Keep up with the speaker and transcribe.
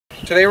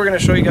Today we're going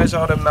to show you guys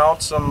how to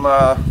mount some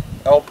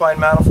Alpine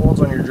manifolds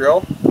on your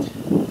drill.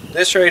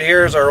 This right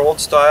here is our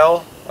old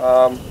style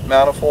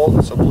manifold.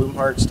 It's a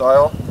Bloomheart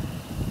style.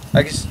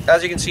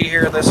 As you can see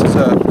here, this is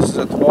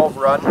a 12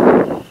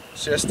 run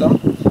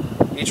system.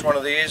 Each one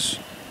of these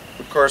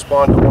would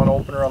correspond to one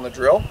opener on the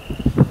drill.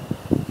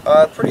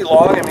 Pretty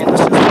long. I mean, the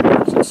system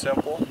works. It's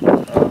simple.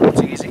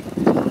 It's easy.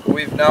 But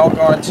we've now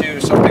gone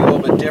to something a little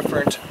bit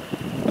different,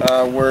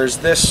 whereas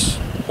this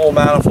whole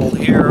manifold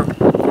here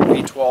would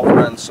be 12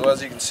 runs. So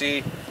as you can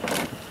see,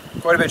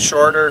 quite a bit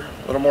shorter,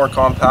 a little more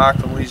compact,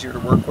 a little easier to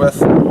work with.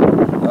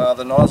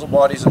 The nozzle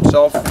bodies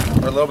themselves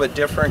are a little bit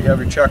different. You have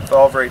your check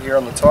valve right here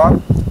on the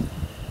top,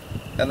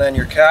 and then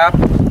your cap,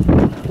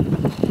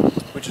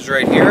 which is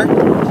right here.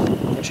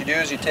 What you do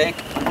is you take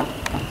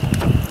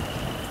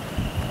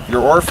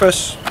your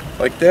orifice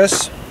like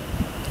this,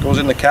 goes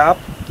in the cap.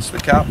 It's the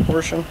cap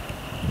portion.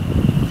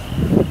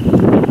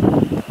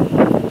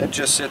 It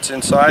just sits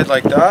inside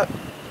like that.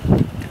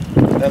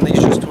 Then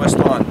these just twist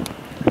on.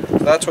 So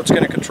that's what's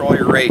going to control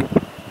your rate.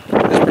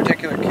 This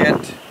particular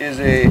kit is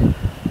a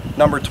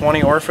number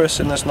 20 orifice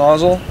in this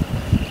nozzle.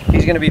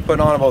 He's going to be putting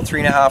on about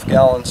 3.5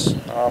 gallons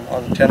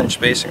on 10-inch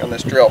spacing on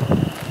this drill.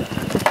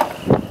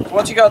 So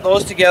once you got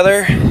those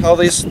together, how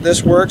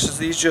this works is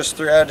these just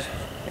thread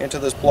into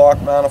this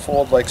block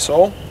manifold like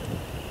so.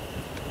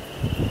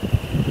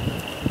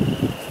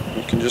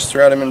 You can just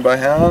thread them in by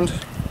hand.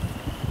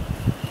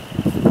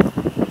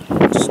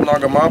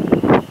 Snug them up.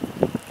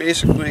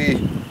 Basically,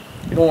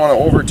 you don't want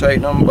to over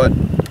tighten them, but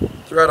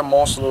thread them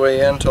most of the way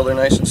in until they're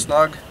nice and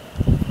snug.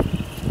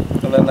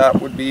 And then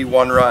that would be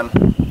one run.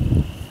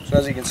 So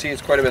as you can see,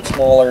 it's quite a bit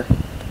smaller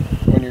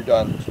when you're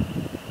done.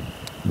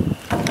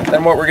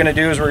 Then what we're going to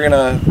do is we're going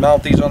to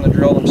mount these on the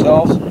drill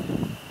themselves,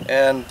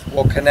 and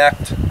we'll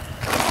connect.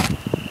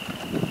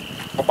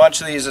 A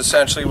bunch of these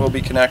essentially will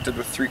be connected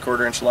with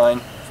 3/4 inch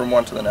line from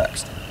one to the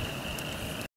next.